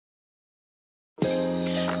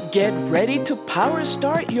Get ready to power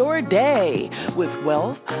start your day with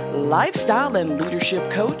wealth, lifestyle, and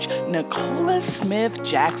leadership coach Nicola Smith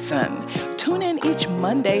Jackson. Tune in each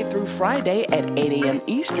Monday through Friday at 8 a.m.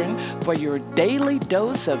 Eastern for your daily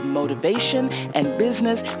dose of motivation and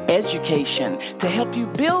business education to help you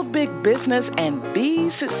build big business and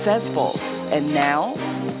be successful. And now,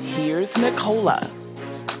 here's Nicola.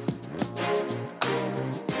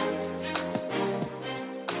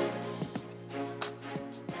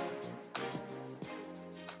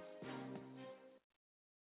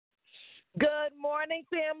 Good morning,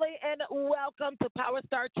 family, and welcome to Power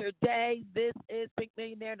Start Your Day. This is Pink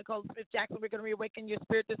Millionaire Nicole Smith Jackson. We're going to reawaken your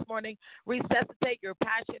spirit this morning, resuscitate your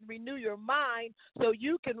passion, renew your mind so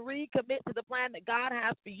you can recommit to the plan that God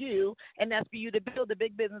has for you, and that's for you to build a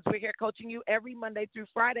big business. We're here coaching you every Monday through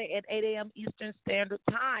Friday at 8 a.m. Eastern Standard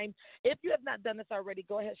Time. If you have not done this already,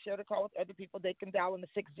 go ahead, share the call with other people. They can dial in the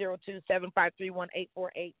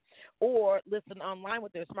 602-753-1848 or listen online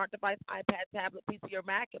with their smart device, iPad, tablet, PC, or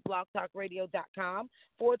Mac at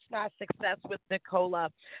blogtalkradio.com/success with Nicola.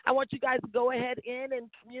 I want you guys to go ahead in and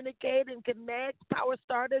communicate and connect Power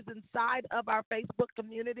Starters inside of our Facebook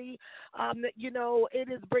community. It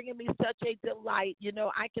is bringing me such a delight.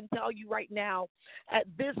 I can tell you right now, at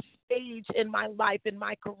this stage in my life, in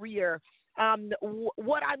my career,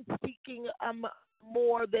 what I'm seeking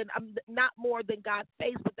not more than God's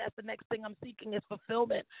face, but that's the next thing I'm seeking is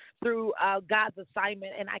fulfillment through God's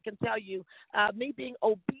assignment. And I can tell you, me being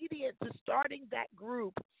obedient to starting that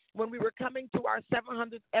group when we were coming to our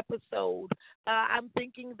 700th episode, I'm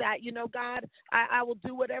thinking that, God, I will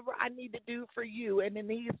do whatever I need to do for you. And then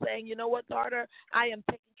he's saying, you know what, daughter, I am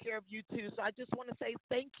taking care of you too. So I just want to say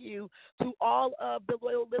thank you to all of the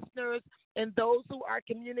loyal listeners and those who are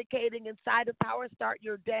communicating inside of Power Start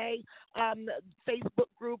Your Day Facebook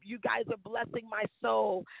group. You guys are blessing my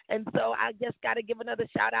soul. And so I just got to give another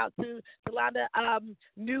shout out to Yolanda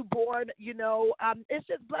Newborn. It's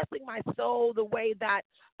just blessing my soul the way that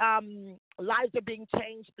lives are being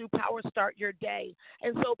changed through Power Start Your Day.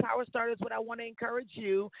 And so Power Starters, what I want to encourage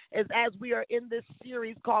you is as we are in this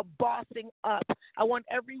series called Bossing Up, I want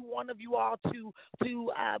every one of you all to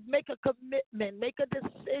make a commitment, make a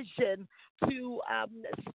decision to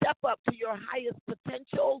step up to your highest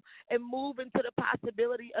potential and move into the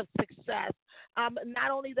possibility of success.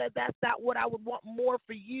 Not only that's not what I would want more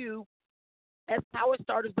for you as Power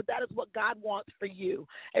Starters, but that is what God wants for you.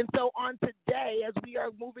 And so on today, as we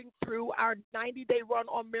are moving through our 90-day run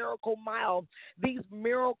on Miracle Mile, these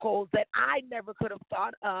miracles that I never could have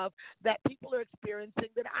thought of, that people are experiencing,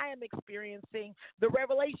 that I am experiencing, the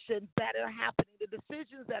revelations that are happening, the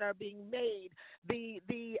decisions that are being made, the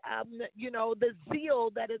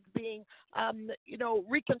zeal that is being,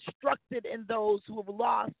 reconstructed in those who have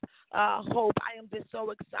lost hope. I am just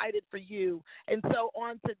so excited for you. And so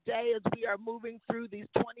on today, as we are moving through these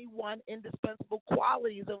 21 indispensable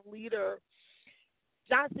qualities of leader,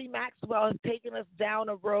 John C. Maxwell has taken us down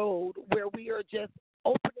a road where we are just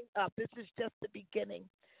opening up. This is just the beginning.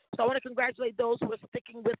 So I want to congratulate those who are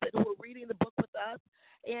sticking with it, who are reading the book with us.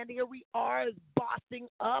 And here we are bossing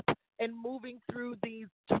up and moving through these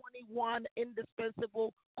 21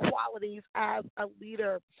 indispensable qualities as a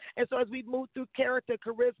leader. And so as we move through character,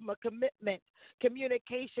 charisma, commitment,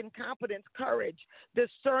 communication, competence, courage,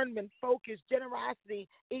 discernment, focus, generosity,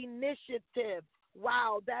 initiative.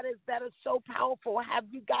 Wow, that is so powerful. Have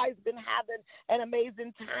you guys been having an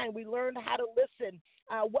amazing time? We learned how to listen,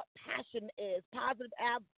 what passion is, positive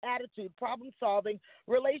attitude, problem solving,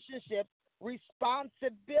 relationships,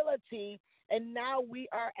 responsibility, and now we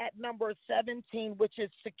are at number 17, which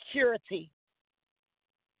is security.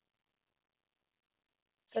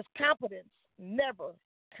 Because competence never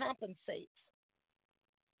compensates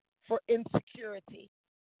for insecurity.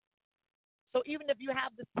 So even if you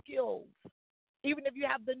have the skills, even if you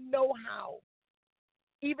have the know-how,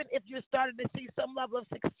 even if you're starting to see some level of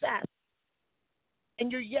success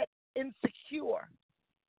and you're yet insecure,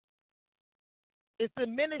 it's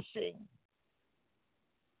diminishing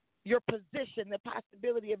your position, the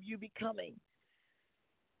possibility of you becoming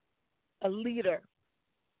a leader.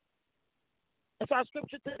 And so our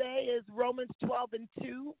scripture today is Romans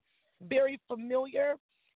 12:2, very familiar,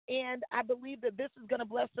 and I believe that this is going to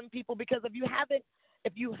bless some people because if you haven't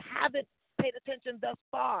paid attention thus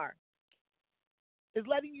far, is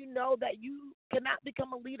letting you know that you cannot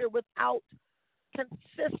become a leader without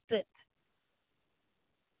consistent,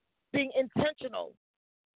 being intentional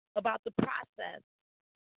about the process,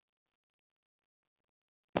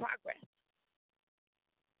 progress.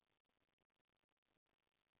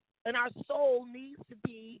 And our soul needs to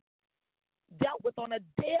be dealt with on a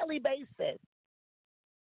daily basis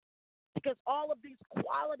Because all of these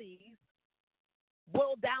qualities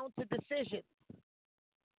boil down to decisions.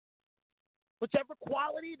 Whichever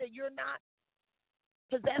quality that you're not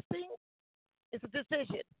possessing is a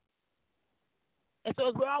decision. And so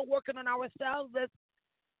as we're all working on ourselves, let's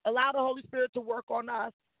allow the Holy Spirit to work on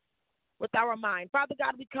us with our mind. Father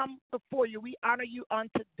God, we come before you. We honor you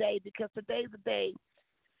on today because today is the day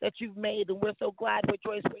that you've made, and we're so glad,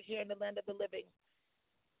 rejoice, we're here in the land of the living.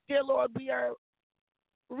 Dear Lord, we are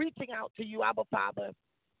reaching out to you, Abba Father,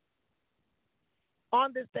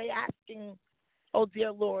 on this day asking, oh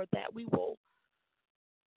dear Lord, that we will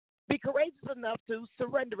be courageous enough to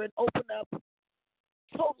surrender and open up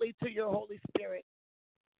totally to your Holy Spirit.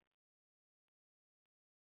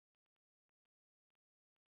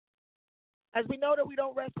 As we know that we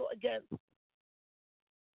don't wrestle against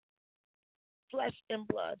flesh and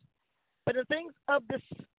blood, but the things of the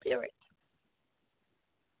Spirit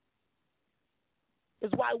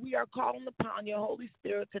is why we are calling upon your Holy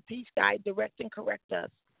Spirit to teach, guide, direct, and correct us,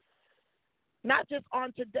 not just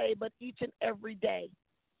on today, but each and every day.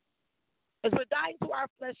 As we're dying to our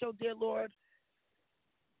flesh, oh dear Lord,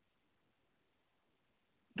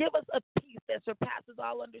 give us a peace that surpasses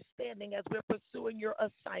all understanding as we're pursuing your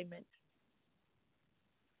assignment.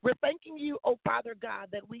 We're thanking you, oh Father God,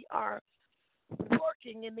 that we are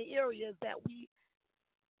working in the areas that we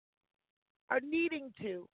are needing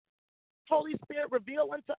to. Holy Spirit, reveal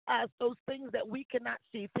unto us those things that we cannot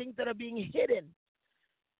see, things that are being hidden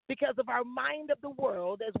because of our mind of the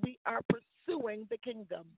world as we are pursuing the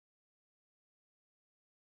kingdom.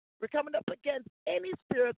 We're coming up against any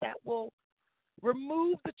spirit that will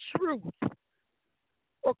remove the truth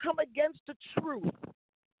or come against the truth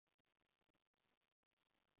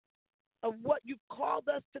of what you've called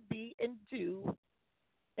us to be and do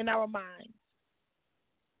in our minds.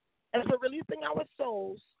 As we're releasing our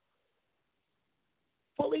souls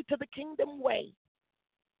fully to the kingdom way,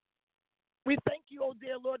 we thank you, oh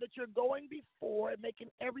dear Lord, that you're going before and making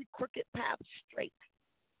every crooked path straight.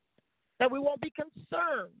 That we won't be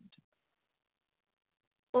concerned,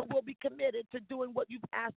 but we'll be committed to doing what you've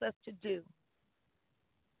asked us to do.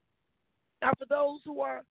 Now, for those who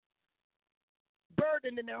are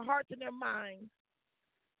burdened in their hearts and their minds,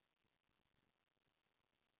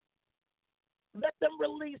 let them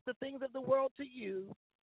release the things of the world to you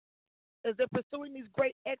as they're pursuing these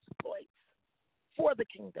great exploits for the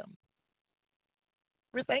kingdom.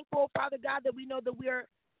 We're thankful, Father God, that we know that we are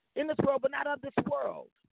in this world, but not of this world.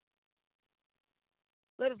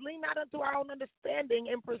 Let us lean not unto our own understanding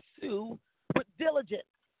and pursue with diligence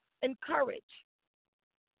and courage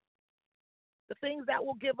the things that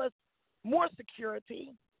will give us more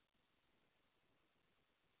security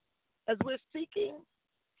as we're seeking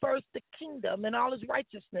first the kingdom and all its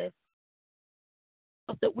righteousness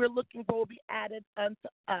that we're looking for will be added unto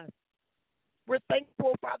us. We're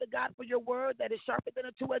thankful, Father God, for your word that is sharper than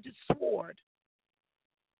a two-edged sword.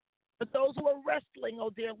 For those who are wrestling,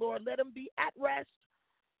 oh dear Lord, let them be at rest.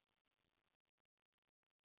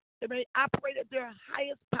 They may operate at their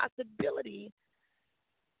highest possibility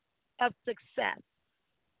of success.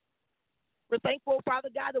 We're thankful, Father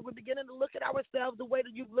God, that we're beginning to look at ourselves the way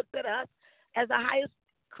that you've looked at us as the highest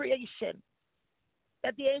creation.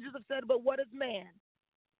 That the angels have said, but what is man?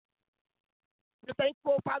 We're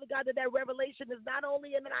thankful, Father God, that that revelation is not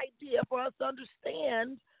only an idea for us to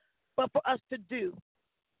understand, but for us to do.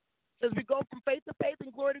 As we go from faith to faith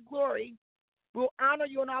and glory to glory, we'll honor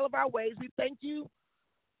you in all of our ways. We thank you,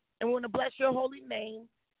 and we want to bless your holy name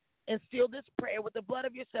and seal this prayer with the blood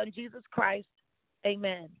of your Son, Jesus Christ.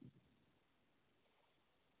 Amen.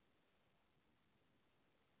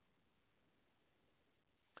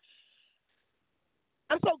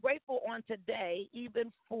 I'm so grateful on today,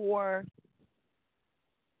 even for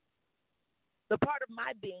the part of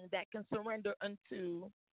my being that can surrender unto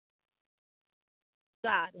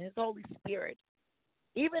God and his Holy Spirit,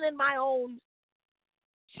 even in my own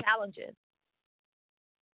challenges.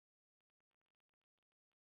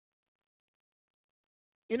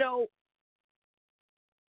 You know,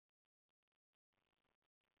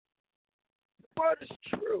 the word is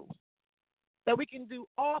true that we can do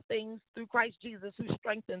all things through Christ Jesus who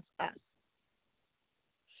strengthens us.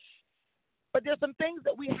 But there's some things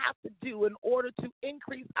that we have to do in order to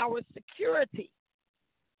increase our security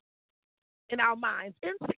in our minds.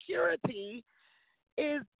 Insecurity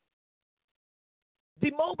is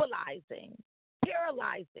demobilizing,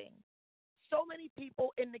 paralyzing so many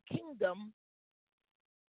people in the kingdom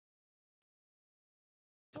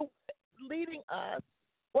to leading us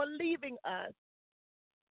or leaving us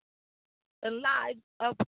in lives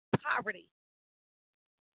of poverty.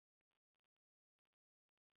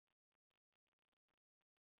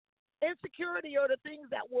 Insecurity are the things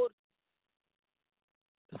that will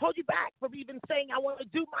hold you back from even saying, I want to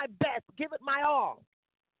do my best, give it my all.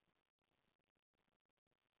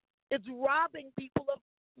 It's robbing people of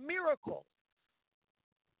miracles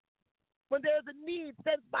when there's a need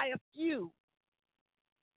sensed by a few,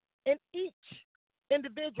 and each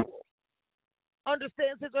individual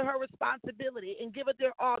understands his or her responsibility and give it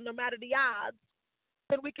their all no matter the odds,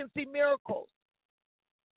 then we can see miracles.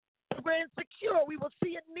 If we're insecure, we will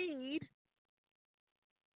see a need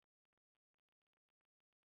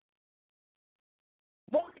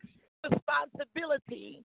won't accept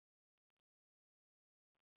responsibility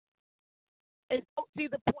and don't see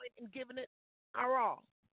the point in giving it our all.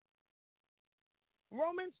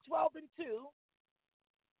 Romans 12 and 2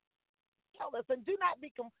 tell us, and do not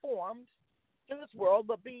be conformed to this world,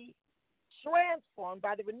 but be transformed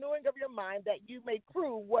by the renewing of your mind, that you may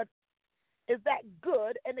prove what is that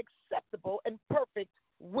good and acceptable and perfect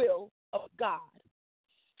will of God.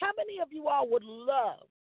 How many of you all would love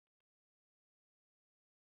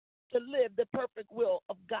to live the perfect will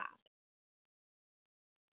of God?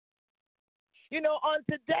 You know, on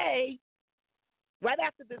today, right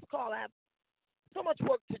after this call, I have so much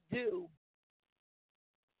work to do.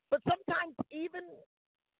 But sometimes even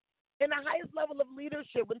in the highest level of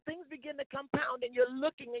leadership, when things begin to compound and you're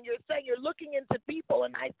looking and you're saying you're looking into people,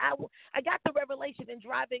 and I got the revelation in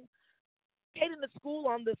driving Kate into school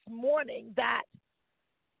on this morning that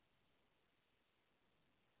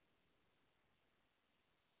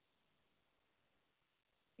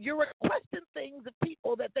you're requesting things of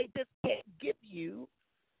people that they just can't give you,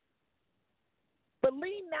 but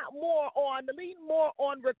lean more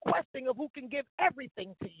on requesting of who can give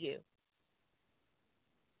everything to you.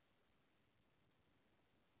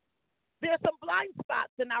 There are some blind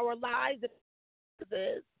spots in our lives,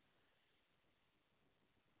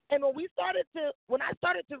 and when I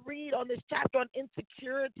started to read on this chapter on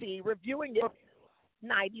insecurity, reviewing it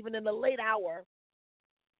night, even in the late hour,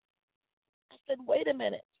 I said, wait a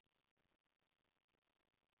minute.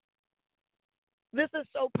 This is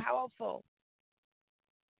so powerful.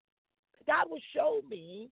 God will show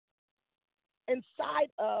me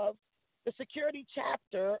inside of the security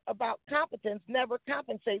chapter about competence never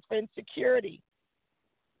compensates for insecurity.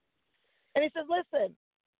 And he says, listen,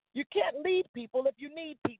 you can't lead people if you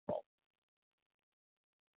need people.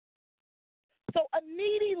 So a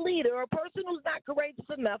needy leader, a person who's not courageous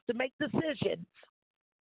enough to make decisions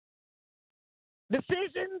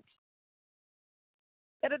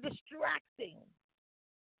that are distracting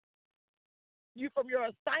you from your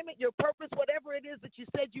assignment, your purpose, whatever it is that you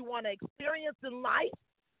said you want to experience in life,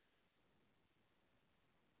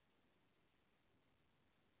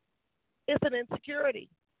 it's an insecurity.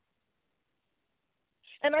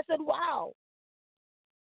 And I said, wow.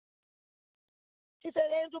 He said,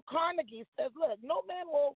 Andrew Carnegie says, look, no man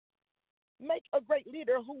will make a great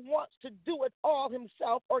leader who wants to do it all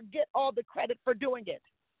himself or get all the credit for doing it.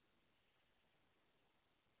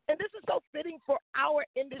 And this is so fitting for our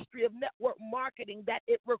industry of network marketing, that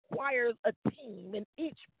it requires a team and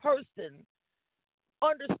each person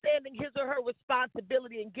understanding his or her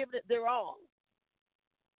responsibility and giving it their all.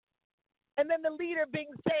 And then the leader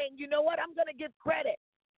saying, you know what, I'm going to give credit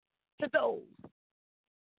to those.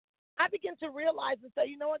 I begin to realize and say,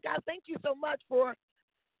 you know what, God, thank you so much for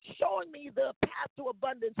showing me the path to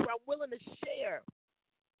abundance where I'm willing to share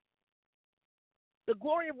the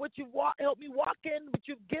glory of what you've helped me walk in, what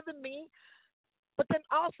you've given me, but then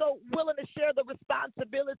also willing to share the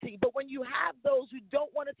responsibility. But when you have those who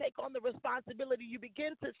don't want to take on the responsibility, you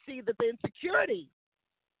begin to see that the insecurity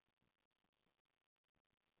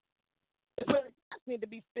is where the gaps need to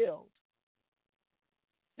be filled.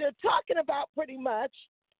 They're talking about pretty much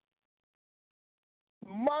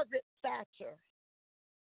Margaret Thatcher,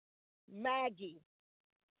 Maggie,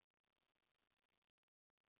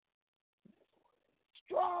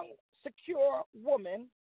 strong, secure woman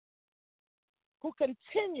who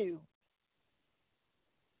continue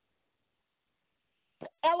to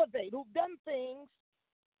elevate, who've done things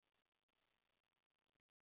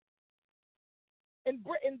in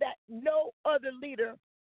Britain that no other leader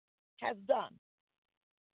has done.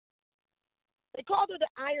 They called her the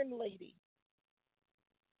Iron Lady,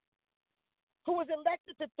 who was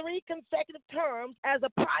elected to 3 consecutive terms as a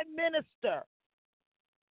prime minister.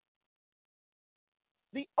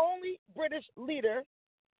 The only British leader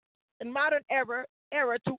in modern era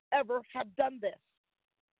to ever have done this.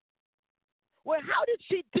 Well, how did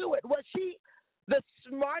she do it? Was she the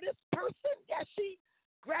smartest person? Yes, she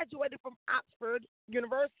graduated from Oxford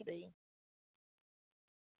University.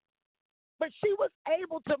 But she was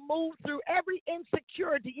able to move through every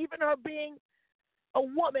insecurity, even her being a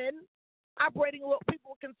woman operating in what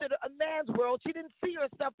people consider a man's world. She didn't see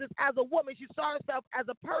herself as a woman. She saw herself as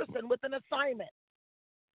a person with an assignment.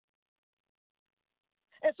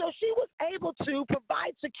 And so she was able to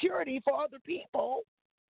provide security for other people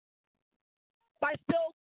by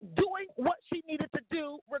still doing what she needed to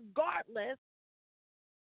do, regardless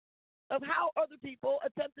of how other people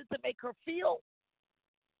attempted to make her feel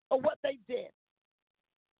or what they did.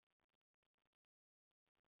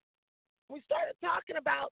 We started talking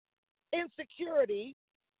about insecurity,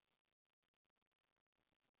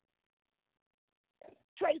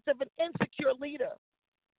 traits of an insecure leader.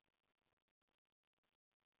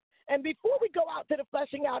 And before we go out to the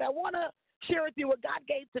fleshing out, I want to share with you what God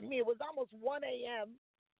gave to me. It was almost 1 a.m.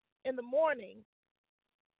 in the morning.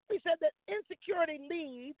 He said that insecurity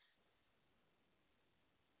leads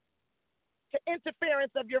to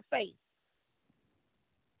interference of your faith.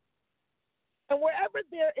 And wherever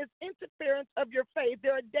there is interference of your faith,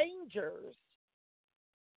 there are dangers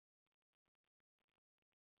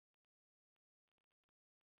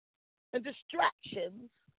and distractions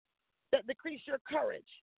that decrease your courage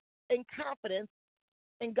and confidence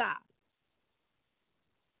in God.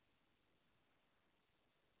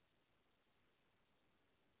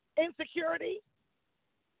 Insecurity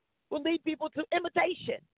will lead people to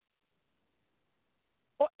imitation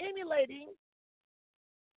or emulating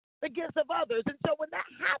the gifts of others. And so when that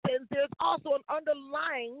happens, there's also an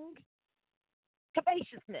underlying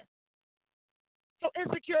covetousness. So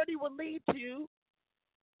insecurity will lead to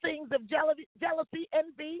things of jealousy,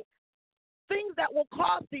 envy, things that will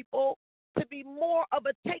cause people to be more of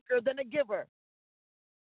a taker than a giver.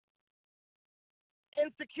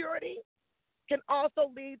 Insecurity can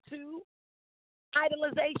also lead to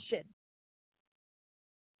idolization,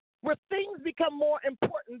 where things become more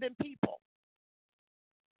important than people.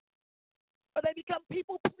 Or they become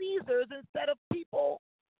people pleasers instead of people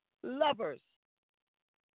lovers.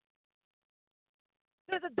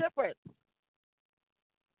 There's a difference.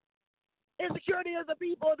 Insecurity is the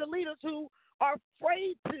people, the leaders who are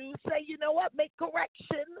afraid to say, you know what, make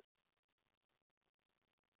corrections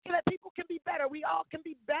so that people can be better. We all can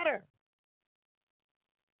be better.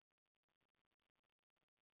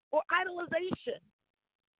 Or idolization,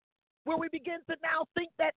 where we begin to now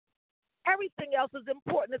think that everything else is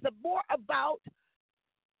important. It's more about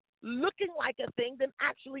looking like a thing than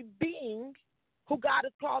actually being who God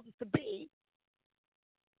has called us to be.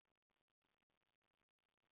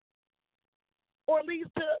 Or leads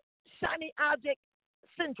to shiny object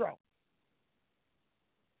syndrome.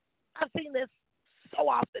 I've seen this so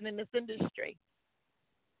often in this industry.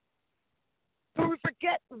 But we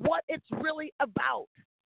forget what it's really about.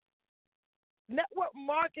 Network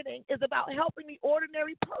marketing is about helping the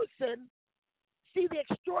ordinary person see the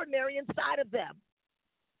extraordinary inside of them.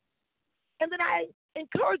 And then I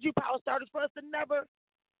encourage you, Power Starters, for us to never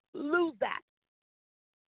lose that.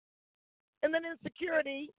 And then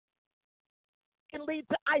insecurity can lead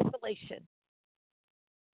to isolation.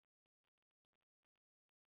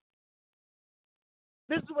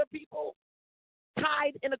 This is where people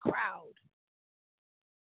hide in a crowd.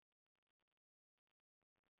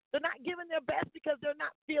 They're not giving their best because they're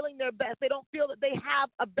not feeling their best. They don't feel that they have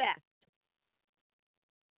a best.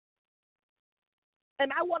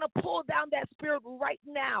 And I want to pull down that spirit right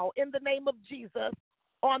now in the name of Jesus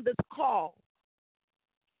on this call.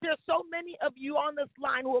 There's so many of you on this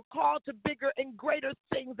line who are called to bigger and greater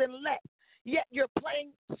things than less, yet you're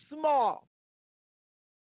playing small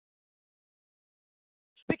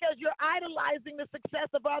because you're idolizing the success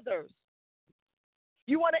of others.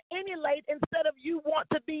 You want to emulate instead of you want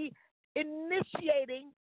to be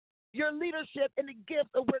initiating your leadership in the gifts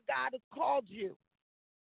of where God has called you.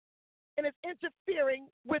 And it's interfering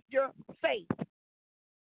with your faith.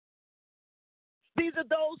 These are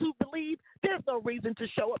those who believe there's no reason to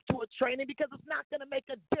show up to a training because it's not going to make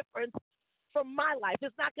a difference for my life.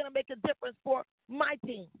 It's not going to make a difference for my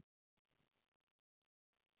team.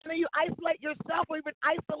 And then you isolate yourself or even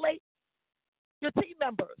isolate your team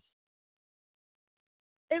members.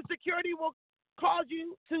 Insecurity will cause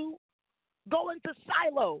you to go into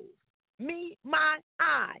silos. Me, my,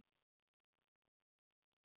 I.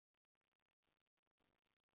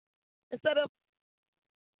 Instead of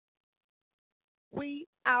we,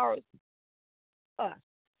 ours, us.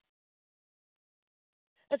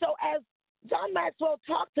 And so as John Maxwell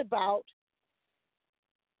talked about,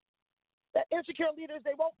 that insecure leaders,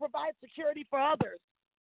 they won't provide security for others.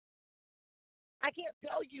 I can't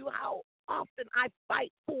tell you how often I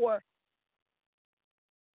fight for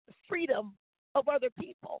the freedom of other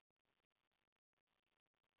people.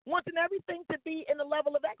 wanting everything to be in a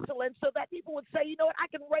level of excellence so that people would say, you know what, I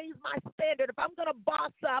can raise my standard. If I'm going to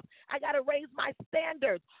boss up, I got to raise my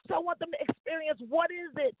standards. So I want them to experience what is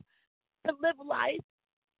it to live life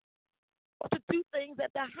or to do things at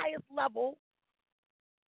the highest level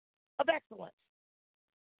of excellence.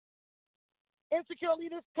 Insecure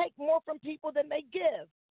leaders take more from people than they give.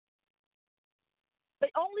 They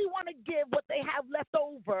only want to give what they have left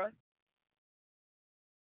over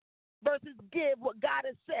versus give what God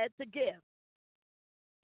has said to give.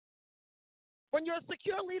 When you're a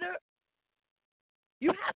secure leader, you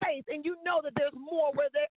have faith and you know that there's more where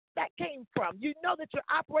that came from. You know that you're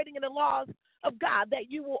operating in the laws of God, that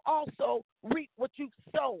you will also reap what you've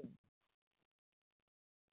sown.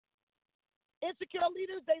 Insecure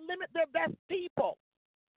leaders, they limit their best people.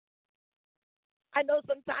 I know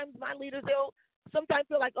sometimes my leaders, they'll sometimes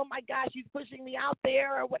feel like, oh my gosh, she's pushing me out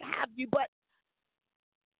there or what have you, but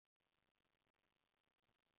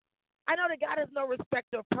I know that God has no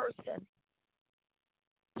respect of person.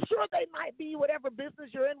 Sure, they might be whatever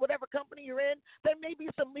business you're in, whatever company you're in. There may be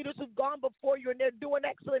some leaders who've gone before you and they're doing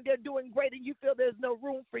excellent, they're doing great, and you feel there's no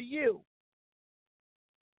room for you.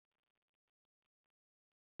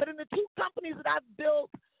 But in the 2 companies that I've built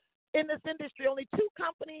in this industry, only 2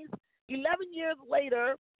 companies, 11 years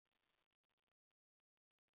later,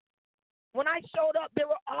 when I showed up, there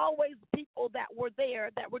were always people that were there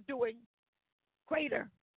that were doing greater.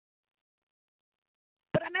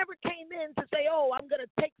 But I never came in to say, oh, I'm going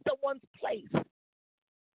to take someone's place.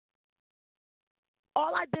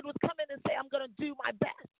 All I did was come in and say, I'm going to do my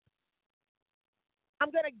best.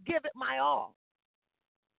 I'm going to give it my all.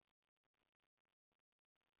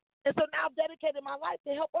 And so now I've dedicated my life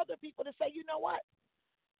to help other people to say, you know what?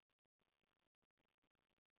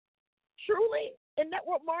 Truly, in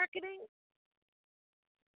network marketing,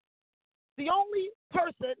 the only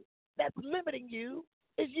person that's limiting you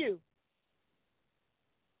is you.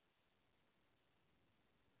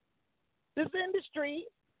 This industry,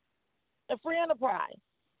 a free enterprise.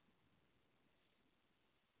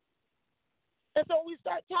 And so when we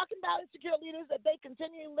start talking about insecure leaders that they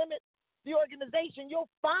continue to limit the organization, you'll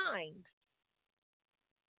find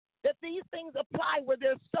that these things apply where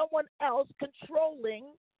there's someone else controlling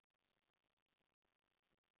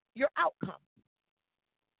your outcome.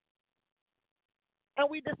 And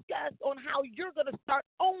we discussed on how you're going to start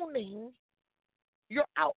owning your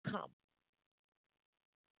outcome.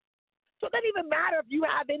 So it doesn't even matter if you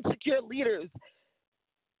have insecure leaders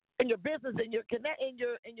in your business, in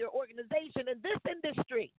your organization, in this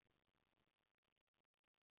industry.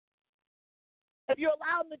 If you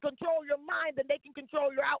allow them to control your mind, then they can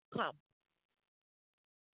control your outcome.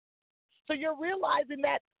 So you're realizing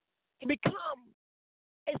that to become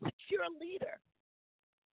a secure leader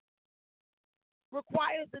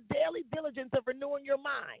requires the daily diligence of renewing your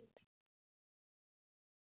mind,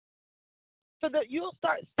 so that you'll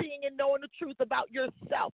start seeing and knowing the truth about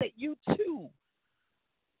yourself, that you too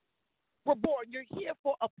were born. You're here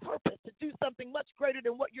for a purpose, to do something much greater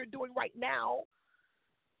than what you're doing right now.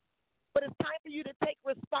 But it's time for you to take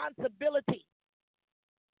responsibility.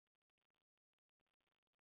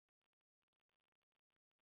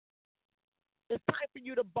 It's time for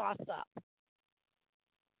you to boss up.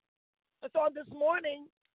 And so this morning,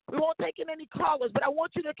 we won't take in any callers, but I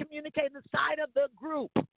want you to communicate inside of the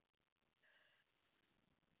group.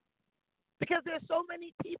 Because there's so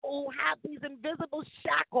many people who have these invisible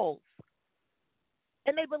shackles,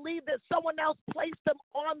 and they believe that someone else placed them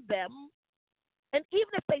on them. And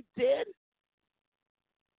even if they did,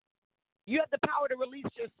 you have the power to release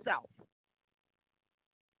yourself.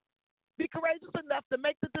 Be courageous enough to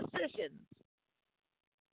make the decisions.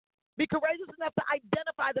 Be courageous enough to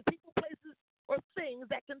identify the people, places, or things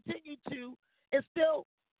that continue to instill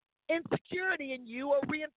insecurity in you or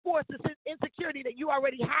reinforce this insecurity that you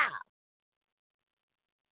already have.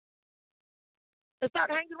 And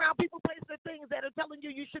start hanging around people, places, or things that are telling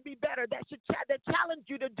you should be better, that challenge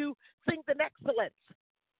you to do things in excellence.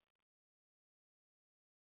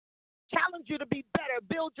 Challenge you to be better,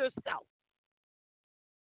 build yourself.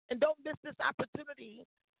 And don't miss this opportunity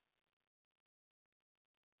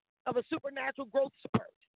of a supernatural growth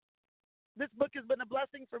spurt. This book has been a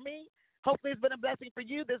blessing for me. Hopefully it's been a blessing for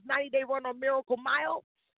you. This 90-day run on Miracle Mile,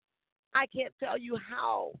 I can't tell you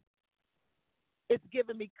how it's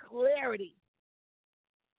given me clarity.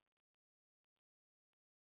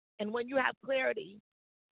 And when you have clarity,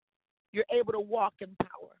 you're able to walk in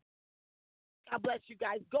power. God bless you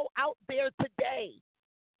guys. Go out there today.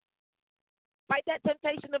 Fight that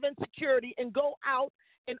temptation of insecurity and go out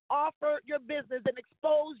and offer your business and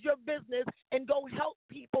expose your business and go help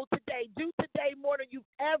people today. Do today more than you've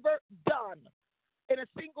ever done. in a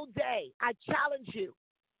single day. I challenge you.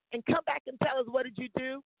 And come back and tell us, what did you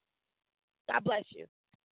do? God bless you.